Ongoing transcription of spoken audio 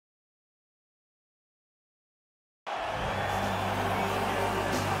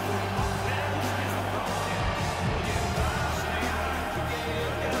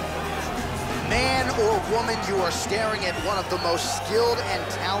woman, you are staring at one of the most skilled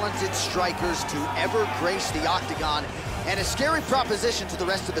and talented strikers to ever grace the octagon, and a scary proposition to the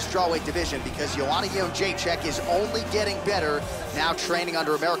rest of the strawweight division because Joanna Jedrzejczyk is only getting better, now training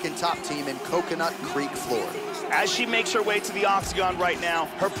under American Top Team in Coconut Creek, Florida. As she makes her way to the octagon right now,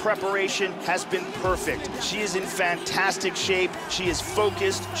 her preparation has been perfect. She is in fantastic shape, she is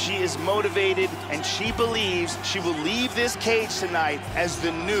focused, she is motivated, and she believes she will leave this cage tonight as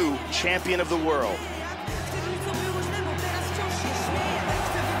the new champion of the world.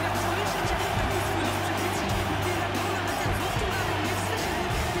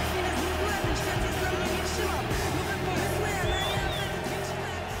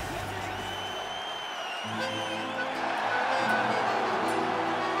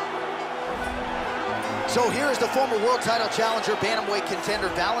 So here is the former world title challenger, bantamweight contender,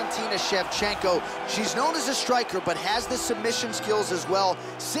 Valentina Shevchenko. She's known as a striker, but has the submission skills as well.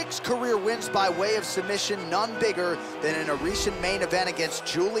 6 career wins by way of submission, none bigger than in a recent main event against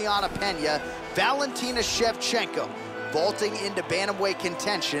Juliana Pena. Valentina Shevchenko vaulting into bantamweight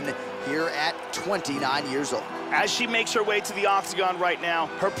contention here at 29 years old. As she makes her way to the octagon right now,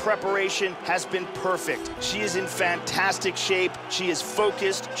 her preparation has been perfect. She is in fantastic shape, she is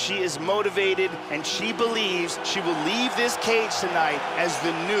focused, she is motivated, and she believes she will leave this cage tonight as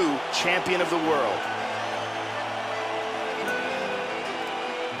the new champion of the world.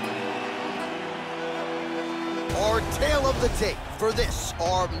 Our tale of the tape for this,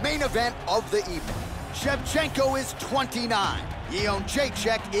 our main event of the evening. Shevchenko is 29.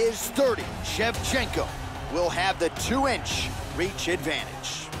 Jedrzejczyk is 30. Shevchenko will have the 2-inch reach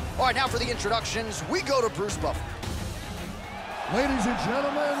advantage. All right, now for the introductions, we go to Bruce Buffer. Ladies and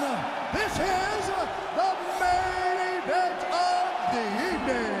gentlemen, this is the main event of the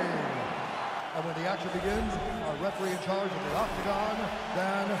evening. And when the action begins, our referee in charge of the octagon,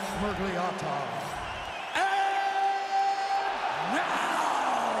 Dan Smergliata. And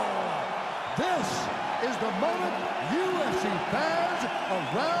now, this is the moment UFC fans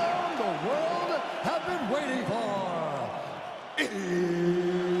around the world have been waiting for. It's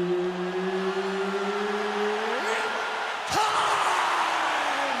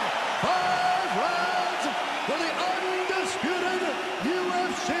time! 5 rounds for the undisputed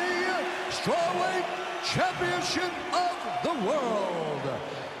UFC Strawweight Championship of the world.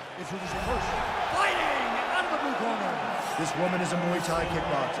 Introducing first, fighting out of the blue corner. This woman is a Muay Thai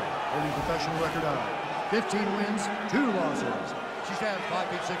kickboxer, holding a professional record of 15 wins, 2 losses. She stands 5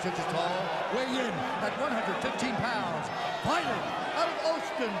 feet 6 inches tall, weighing in at 115 pounds. Fighting out of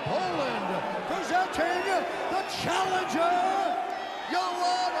Ostend, Poland, presenting the challenger,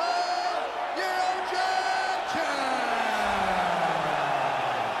 Joanna Jedrzejczyk.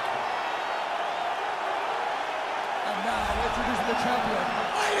 And now introducing the champion,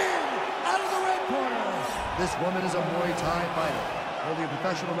 fighting out of the red corner. This woman is a Muay Thai fighter, holding a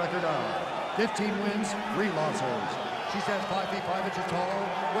professional record of 15 wins, 3 losses. She stands 5 feet 5 inches tall,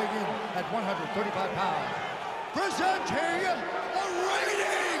 weighing in at 135 pounds. Presenting the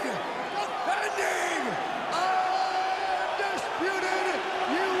reigning, defending, undisputed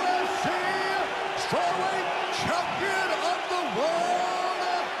UFC Strawweight Champion of the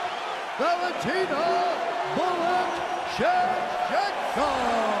world, Valentina "Bullet" Shevchenko.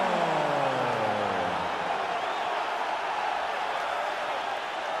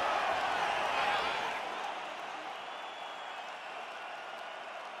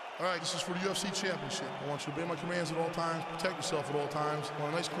 All right, this is for the UFC Championship. I want you to obey my commands at all times, protect yourself at all times. I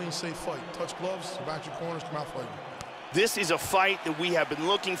want a nice, clean, safe fight. Touch gloves, back your corners, come out fighting. This is a fight that we have been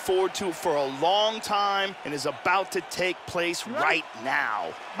looking forward to for a long time and is about to take place right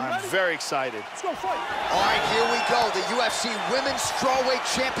now. I'm very excited. Let's go fight. All right, here we go. The UFC Women's Strawweight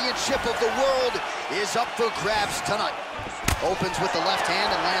Championship of the world is up for grabs tonight. Opens with the left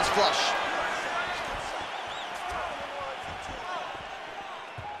hand and lands flush.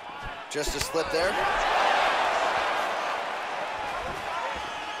 Just a slip there.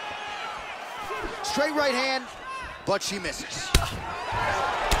 Straight right hand, but she misses.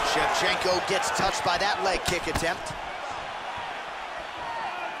 Shevchenko gets touched by that leg kick attempt.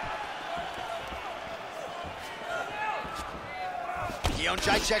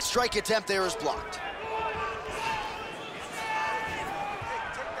 Jedrzejczyk's strike attempt there is blocked.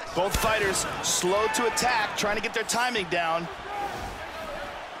 Both fighters slow to attack, trying to get their timing down.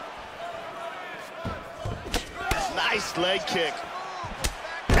 Nice leg kick.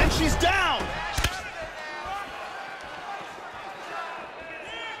 And she's down!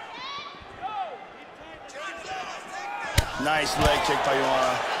 Nice leg kick by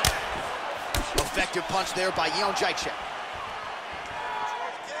Joanna. Effective punch there by Jedrzejczyk.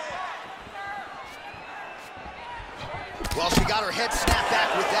 got her head snapped back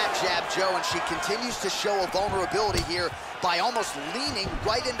with that jab, Joe, and she continues to show a vulnerability here by almost leaning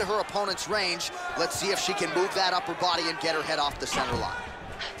right into her opponent's range. Let's see if she can move that upper body and get her head off the center line.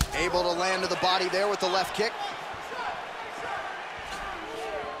 Able to land to the body there with the left kick.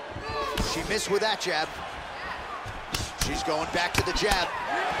 She missed with that jab. She's going back to the jab.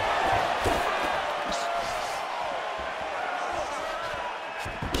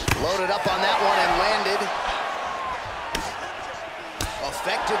 Loaded up on that one and landed.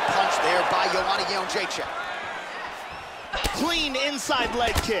 Effective punch there by Jedrzejczyk. Clean inside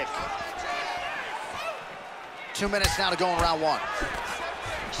leg kick. 2 minutes now to go in round one.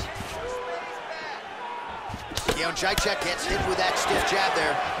 Jedrzejczyk gets hit with that stiff jab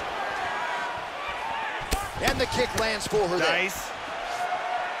there. And the kick lands for her there. Nice.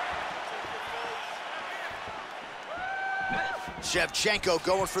 Shevchenko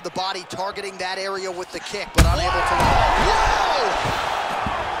going for the body, targeting that area with the kick, but unable to land. Whoa!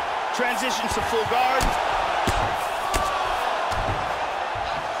 Transitions to full guard.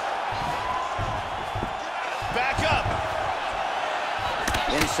 Back up.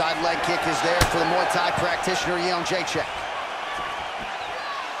 Inside leg kick is there for the Muay Thai practitioner, Jedrzejczyk.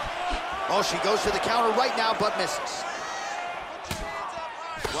 Oh, she goes to the counter right now, but misses.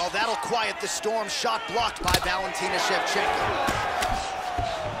 Well, that'll quiet the storm. Shot blocked by Valentina Shevchenko.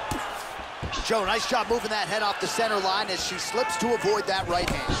 Joe, nice job moving that head off the center line as she slips to avoid that right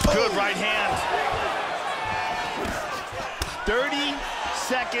hand. Good right hand. 30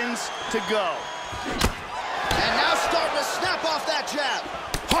 seconds to go. And now starting to snap off that jab.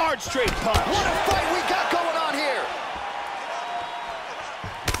 Hard straight punch. What a fight we got going on here.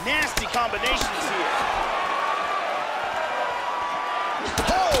 Nasty combinations here.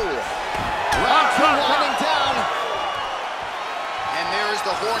 Oh! Round two winding down. And there is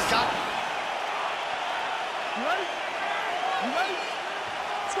the horn cut. You ready? You ready?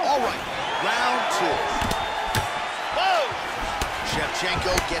 Let's go. All right, round two. Whoa!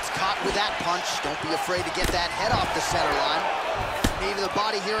 Shevchenko gets caught with that punch. Don't be afraid to get that head off the center line. Knee to the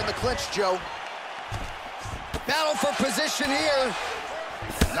body here in the clinch, Joe. Battle for position here.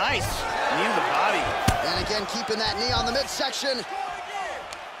 Nice. Knee to the body. And again, keeping that knee on the midsection.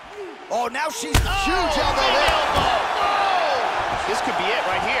 Oh, now she's huge elbow big there. elbow. Oh! This could be it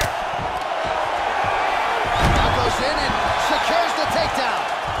right here. Now goes in and secures the takedown.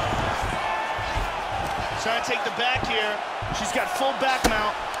 Trying to take the back here. She's got full back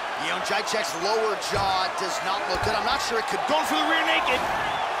mount. Jedrzejczyk's lower jaw does not look good. I'm not sure it could go. Going for the rear naked.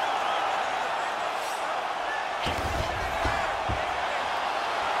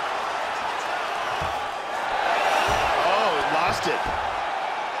 Oh, lost it.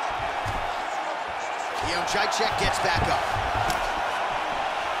 Jedrzejczyk gets back up.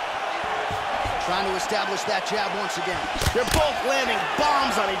 Trying to establish that jab once again. They're both landing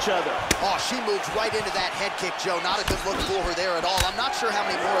bombs on each other. Oh, she moves right into that head kick, Joe. Not a good look for her there at all. I'm not sure how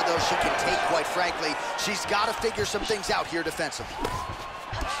many more of those she can take, quite frankly. She's got to figure some things out here defensively.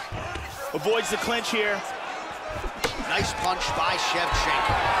 Avoids the clinch here. Nice punch by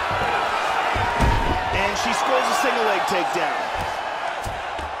Shevchenko. And she scores a single leg takedown.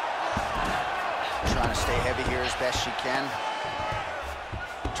 Trying to stay heavy here as best she can.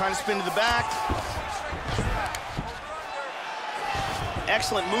 Trying to spin to the back.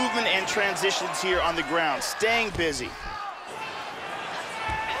 Excellent movement and transitions here on the ground. Staying busy.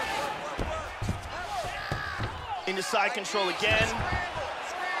 Into side control again.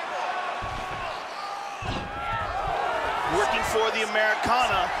 Working for the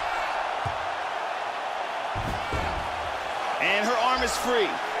Americana. And her arm is free.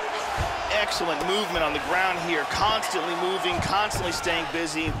 Excellent movement on the ground here. Constantly moving, constantly staying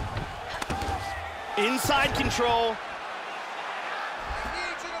busy. Inside control.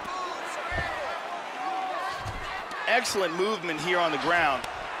 Excellent movement here on the ground.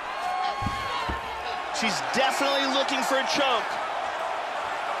 She's definitely looking for a choke.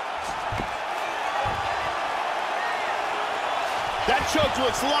 That choke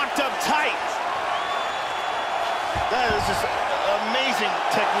looks locked up tight. That is just amazing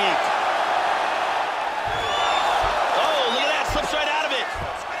technique. Oh, look at that, slips right out of it.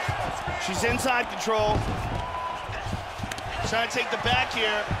 She's inside control. Trying to take the back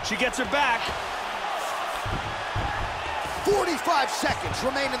here. She gets her back. 45 seconds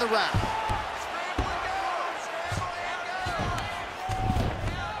remain in the round.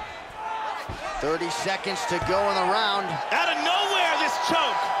 "30 seconds to go in the round. Out of nowhere, this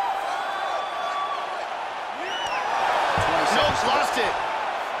choke. Nope, lost it.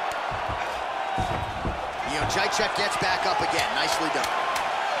 Jedrzejczyk gets back up again. Nicely done.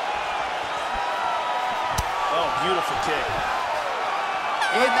 Oh, beautiful kick.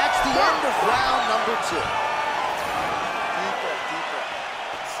 And that's the end of round number 2. Deep breath, deep breath.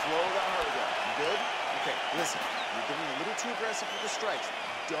 Slow down, here we go. You good? Okay, listen. You're getting a little too aggressive with the strikes.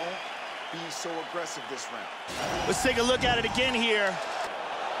 Don't be so aggressive this round. Let's take a look at it again here.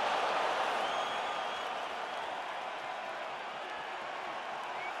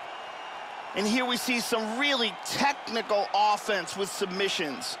 And here we see some really technical offense with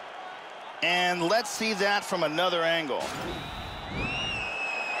submissions. And let's see that from another angle.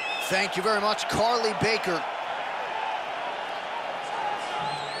 Thank you very much, Carly Baker.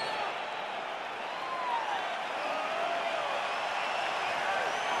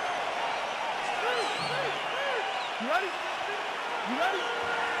 You ready? You ready?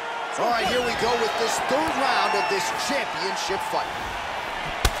 All right, here we go with this 3rd round of this championship fight.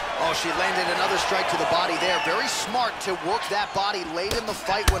 Oh, she landed another strike to the body there. Very smart to work that body late in the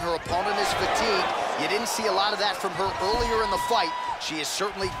fight when her opponent is fatigued. You didn't see a lot of that from her earlier in the fight. She is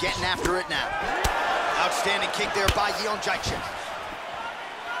certainly getting after it now. Outstanding kick there by Jedrzejczyk.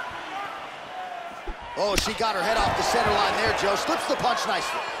 Oh, she got her head off the center line there, Joe. Slips the punch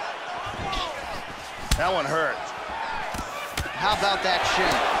nicely. That one hurt. How about that shin?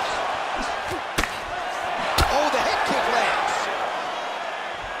 Oh, the head kick lands.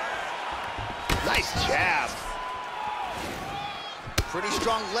 Nice jab. Pretty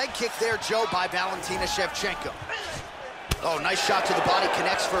strong leg kick there, Joe, by Valentina Shevchenko. Oh, nice shot to the body,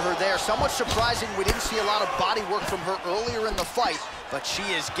 connects for her there. Somewhat surprising, we didn't see a lot of body work from her earlier in the fight, but she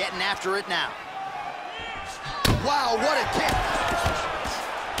is getting after it now. Wow, what a kick.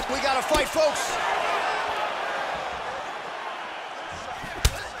 We got to fight, folks.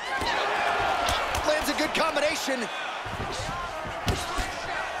 Lands a good combination.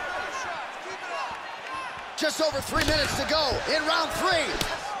 Just over 3 minutes to go in round 3.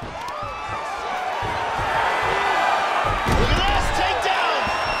 Look at this takedown.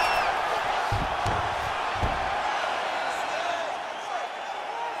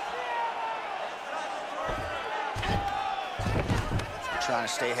 Trying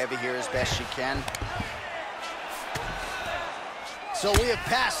to stay heavy here as best she can. So we have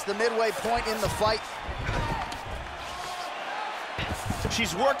passed the midway point in the fight.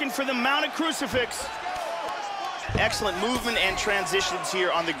 She's working for the mounted crucifix. Excellent movement and transitions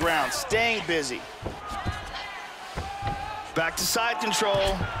here on the ground, staying busy. Back to side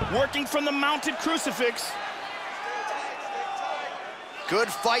control, working from the mounted crucifix. Good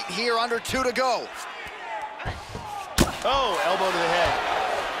fight here, under 2 to go. Oh, elbow to the head.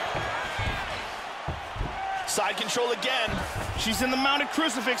 Side control again. She's in the mounted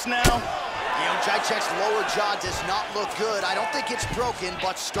crucifix now. Jedrzejczyk's lower jaw does not look good. I don't think it's broken,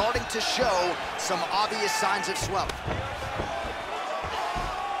 but starting to show some obvious signs of swelling.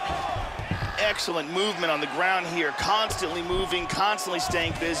 Excellent movement on the ground here. Constantly moving, constantly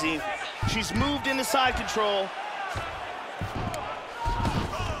staying busy. She's moved into side control.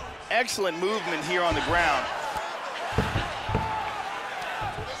 Excellent movement here on the ground.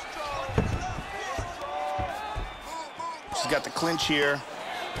 She's got the clinch here.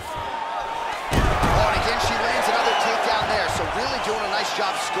 Oh, and again, she lands another takedown there. So really doing a nice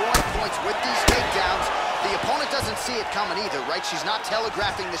job scoring points with these takedowns. The opponent doesn't see it coming either, right? She's not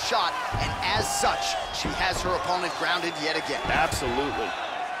telegraphing the shot, and as such, she has her opponent grounded yet again. Absolutely.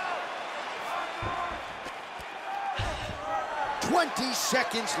 20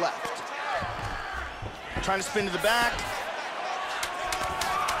 seconds left. Trying to spin to the back.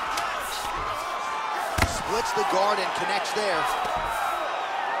 Splits the guard and connects there.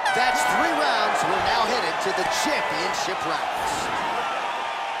 That's 3 rounds. We're now headed to the championship rounds.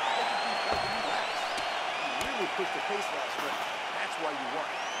 Really pushed the pace last round. That's why you won.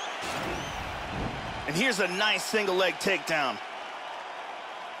 And here's a nice single leg takedown.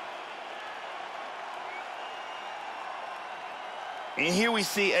 And here we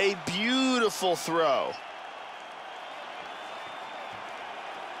see a beautiful throw.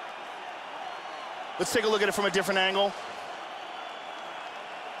 Let's take a look at it from a different angle.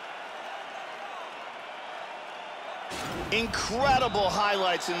 Incredible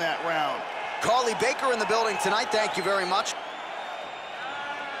highlights in that round. Carly Baker in the building tonight. Thank you very much.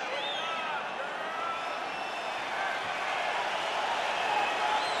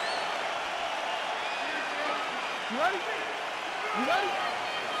 You ready? You ready?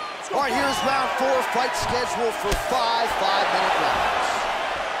 All right, here's round 4, fight scheduled for 5 5-minute rounds.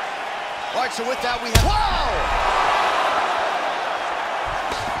 All right, so with that, we have... Wow!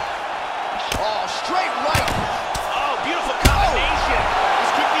 Oh, straight right. Oh, beautiful combination.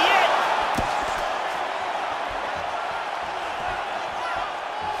 This could be it.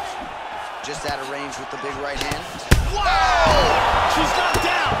 Just out of range with the big right hand. Wow! She's not down.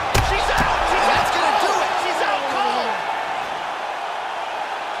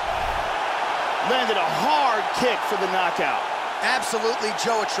 Absolutely,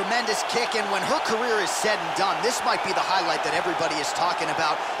 Joe, a tremendous kick, and when her career is said and done, this might be the highlight that everybody is talking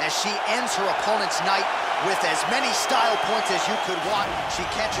about as she ends her opponent's night with as many style points as you could want. She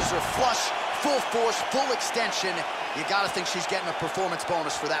catches her flush, full force, full extension. You gotta think she's getting a performance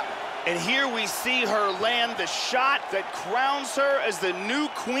bonus for that one. And here we see her land the shot that crowns her as the new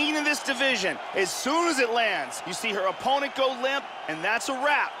queen in this division. As soon as it lands, you see her opponent go limp, and that's a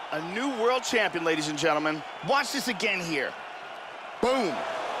wrap. A new world champion, ladies and gentlemen. Watch this again here. Boom.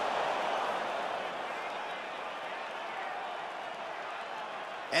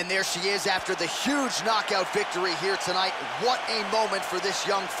 And there she is after the huge knockout victory here tonight. What a moment for this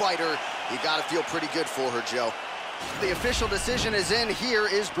young fighter. You gotta feel pretty good for her, Joe. The official decision is in. Here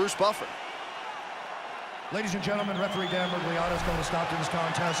is Bruce Buffer. Ladies and gentlemen, referee Dan Mergliata is going to stop to this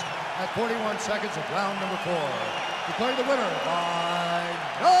contest at 41 seconds of round number 4. Declaring the winner by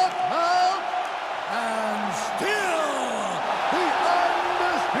knockout and still the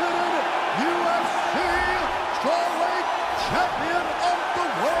undisputed UFC strawweight champion of the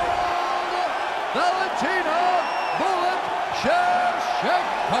world, Valentina "Bullet"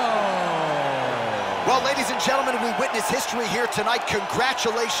 Shevchenko. Well, ladies and gentlemen, we witness history here tonight.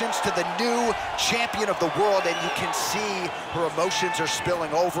 Congratulations to the new champion of the world, and you can see her emotions are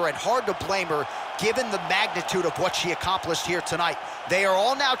spilling over, and hard to blame her given the magnitude of what she accomplished here tonight. They are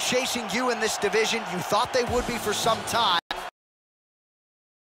all now chasing you in this division. You thought they would be for some time.